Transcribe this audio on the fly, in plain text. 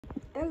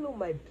Hello,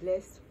 my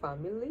blessed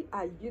family.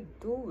 How you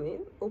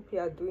doing? Hope you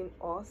are doing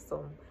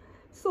awesome.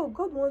 So,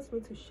 God wants me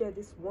to share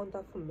this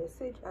wonderful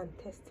message and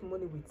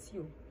testimony with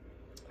you.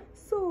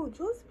 So,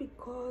 just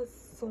because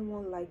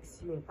someone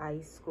likes you in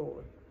high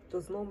school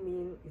does not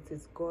mean it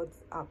is God's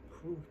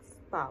approved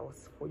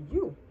spouse for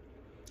you.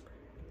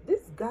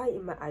 This guy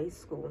in my high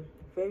school,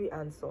 very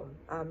handsome.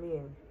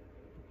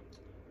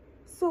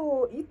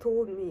 So he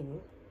told me,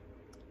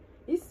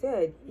 he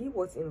said he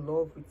was in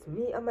love with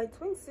me and my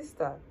twin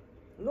sister.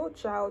 No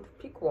child,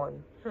 pick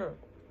one.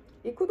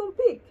 He couldn't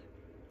pick.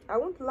 I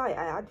won't lie,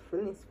 I had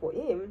feelings for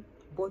him,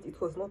 but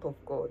it was not of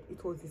God.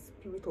 It was the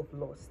spirit of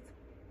lust.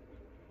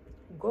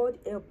 God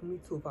helped me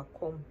to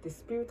overcome the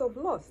spirit of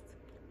lust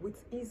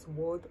with his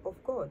word of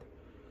God.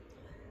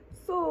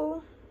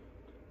 So,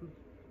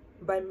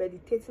 by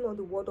meditating on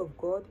the word of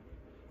God,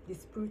 the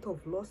spirit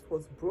of lust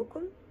was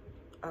broken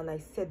and I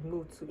said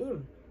no to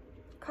him.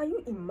 Can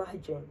you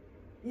imagine?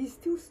 He's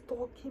still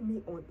stalking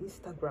me on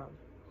Instagram.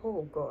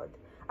 Oh God.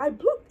 I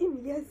blocked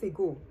him years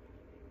ago.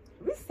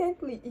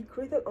 Recently, he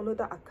created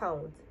another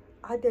account,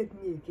 added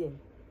me again,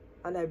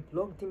 and I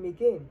blocked him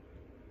again.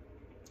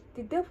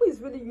 The devil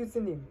is really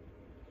using him.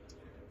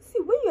 See,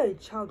 when you are a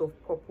child of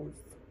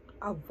purpose,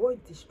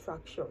 avoid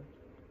distraction.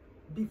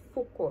 Be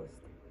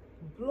focused.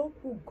 Block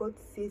who God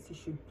says you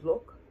should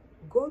block.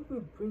 God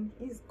will bring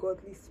his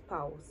godly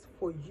spouse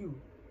for you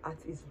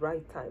at his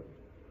right time.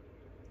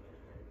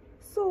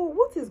 So,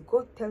 what is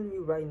God telling me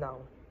right now?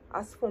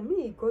 As for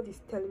me, God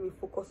is telling me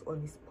focus on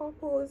his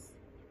purpose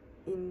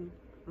in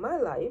my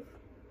life,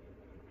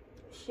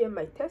 share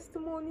my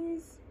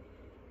testimonies,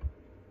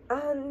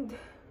 and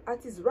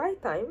at his right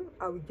time,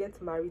 I will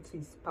get married to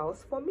his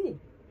spouse for me.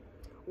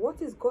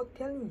 What is God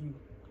telling you?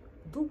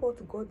 Do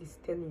what God is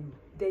telling you.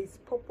 There is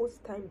purpose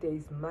time, there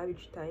is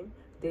marriage time,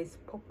 there is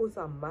purpose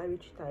and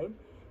marriage time.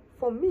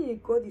 For me,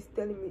 God is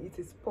telling me it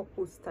is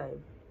purpose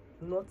time,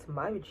 not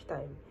marriage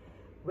time.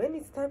 When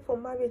it's time for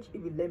marriage, he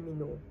will let me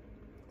know.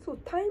 So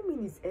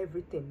timing is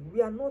everything.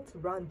 We are not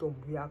random,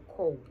 we are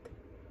called.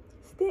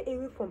 Stay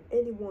away from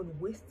anyone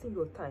wasting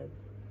your time.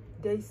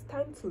 There is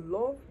time to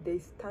love, there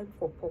is time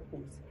for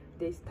purpose.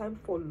 There is time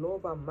for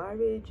love and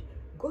marriage.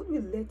 God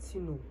will let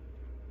you know.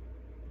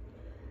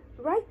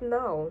 Right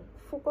now,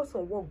 focus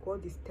on what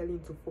God is telling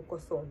you to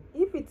focus on.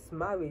 If it's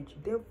marriage,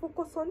 then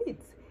focus on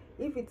it.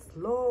 If it's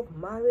love,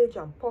 marriage,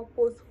 and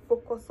purpose,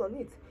 focus on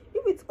it.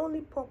 If it's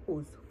only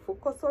purpose,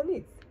 focus on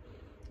it.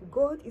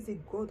 God is a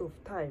God of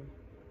time.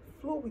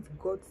 Flow with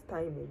God's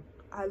timing.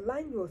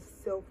 Align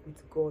yourself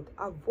with God.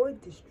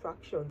 Avoid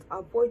distractions.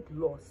 Avoid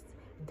lust.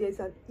 There's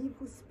an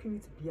evil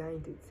spirit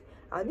behind it.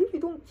 And if you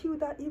don't kill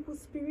that evil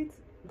spirit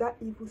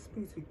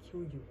will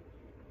kill you.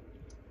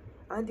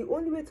 And the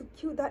only way to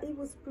kill that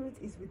evil spirit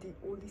is with the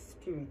Holy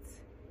Spirit.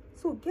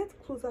 So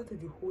get closer to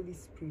the Holy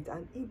Spirit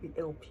and he will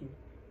help you.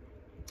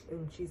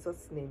 In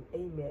Jesus' name,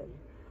 amen.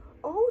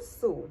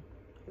 Also,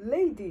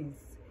 ladies,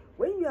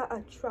 when you are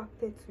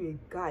attracted to a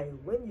guy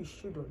when you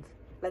shouldn't,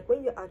 like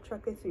when you're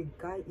attracted to a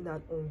guy in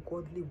an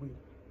ungodly way,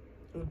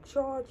 in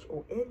church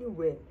or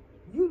anywhere,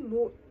 you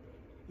know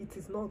it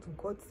is not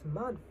God's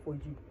man for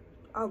you.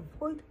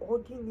 Avoid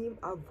hugging him,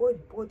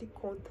 avoid body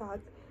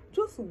contact,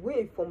 just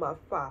wave from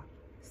afar.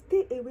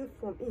 Stay away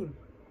from him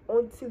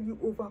until you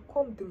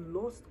overcome the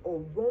lust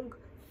or wrong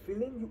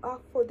feeling you have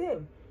for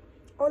them.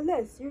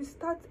 Unless you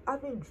start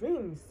having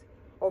dreams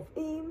of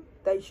him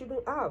that you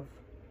shouldn't have.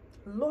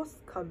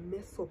 Lust can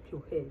mess up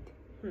your head.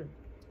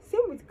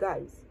 Same with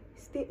guys.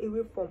 Stay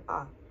away from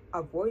her.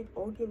 Avoid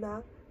hugging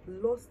her.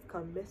 Lust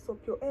can mess up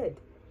your head.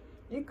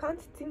 You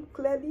can't think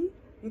clearly.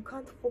 You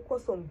can't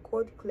focus on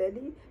God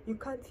clearly. You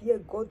can't hear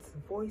God's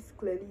voice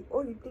clearly.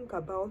 All you think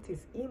about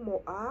is him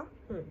or her.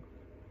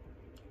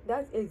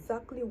 That's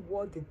exactly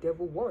what the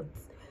devil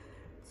wants.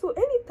 So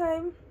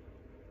anytime,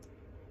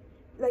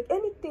 like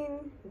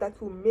anything that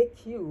will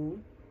make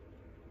you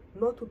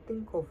not to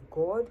think of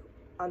God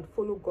and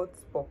follow God's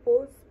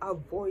purpose,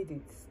 avoid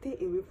it. Stay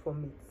away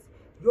from it.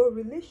 Your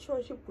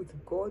relationship with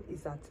God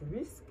is at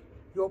risk.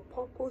 Your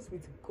purpose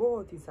with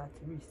God is at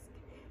risk.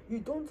 You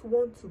don't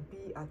want to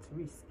be at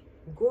risk.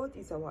 God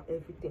is our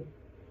everything.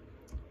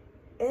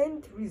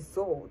 End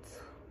result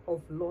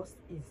of lust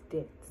is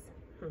death.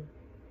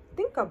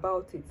 Think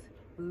about it.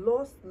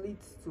 Lust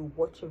leads to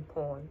watching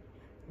porn,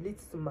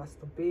 leads to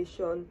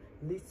masturbation,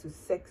 leads to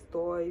sex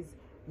toys,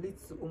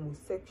 leads to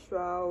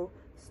homosexual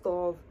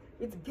stuff.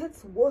 It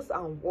gets worse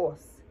and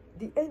worse.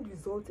 The end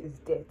result is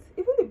death.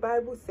 Even the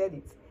Bible said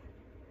it.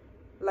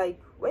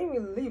 Like, when we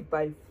live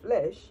by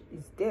flesh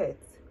is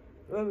death.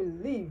 When we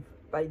live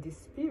by the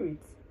spirit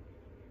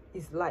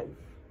is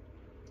life.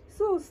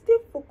 So stay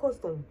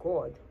focused on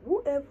God.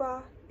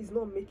 Whoever is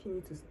not making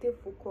you to stay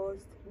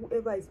focused,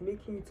 whoever is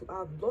making you to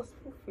have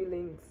lustful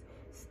feelings,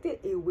 stay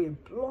away,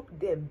 block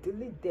them,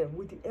 delete them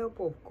with the help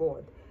of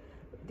God.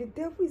 The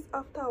devil is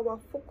after our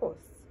focus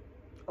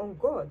on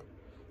God.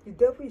 The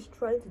devil is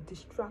trying to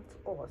distract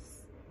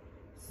us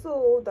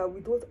so that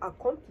we don't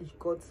accomplish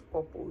God's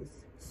purpose,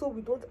 so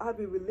we don't have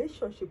a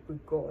relationship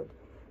with God.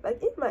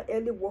 Like in my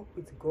early walk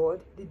with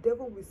God, the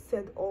devil will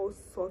send all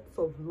sorts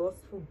of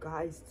lustful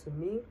guys to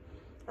me.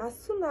 As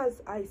soon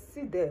as I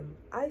see them,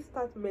 I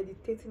start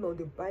meditating on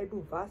the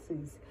Bible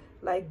verses.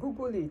 Like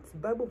Google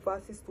it, Bible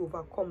verses to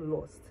overcome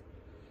lust.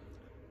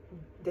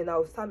 Then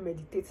I'll start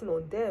meditating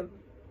on them.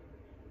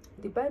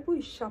 The Bible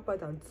is sharper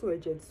than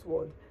two-edged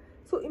sword.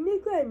 So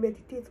immediately I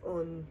meditate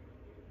on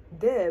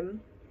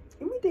them,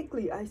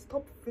 immediately I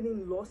stop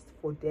feeling lost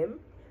for them.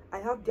 I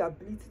have the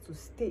ability to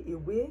stay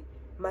away.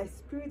 My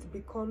spirit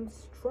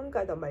becomes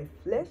stronger than my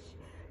flesh.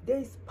 There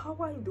is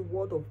power in the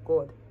word of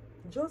God.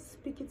 Just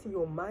speak it in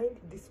your mind.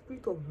 The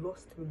spirit of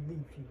lust will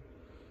leave you.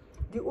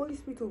 The Holy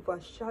Spirit will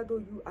overshadow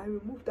you. I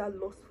remove that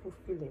lustful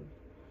feeling.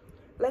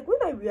 Like when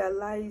I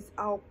realize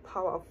how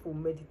powerful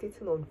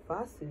meditating on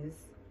verses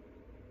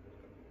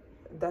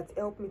that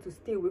help me to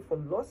stay away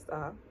from lust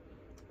are,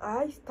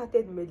 I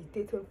started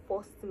meditating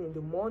first thing in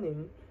the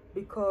morning,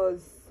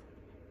 because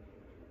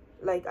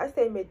like I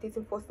started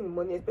meditating first thing in the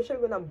morning,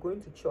 especially when I'm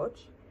going to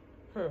church.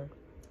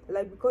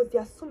 Like because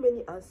there are so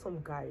many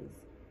handsome guys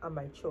at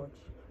my church.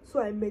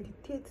 So I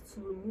meditate to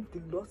remove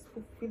the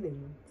lustful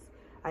feelings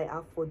I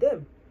have for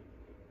them.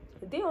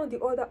 They, on the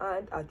other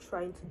hand, are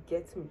trying to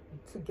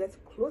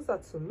get closer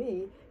to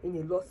me in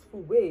a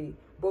lustful way.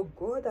 But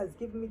God has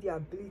given me the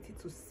ability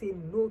to say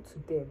no to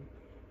them.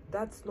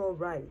 That's not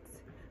right.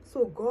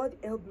 So God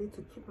helped me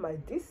to keep my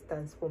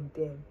distance from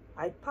them.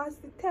 I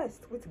passed the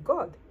test with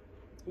God.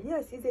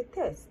 Yes, it's a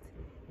test.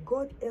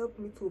 God helped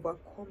me to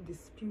overcome the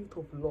spirit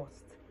of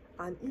lust,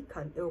 and He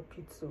can help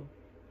you too.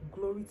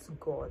 Glory to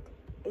God.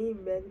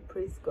 Amen.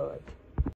 Praise God.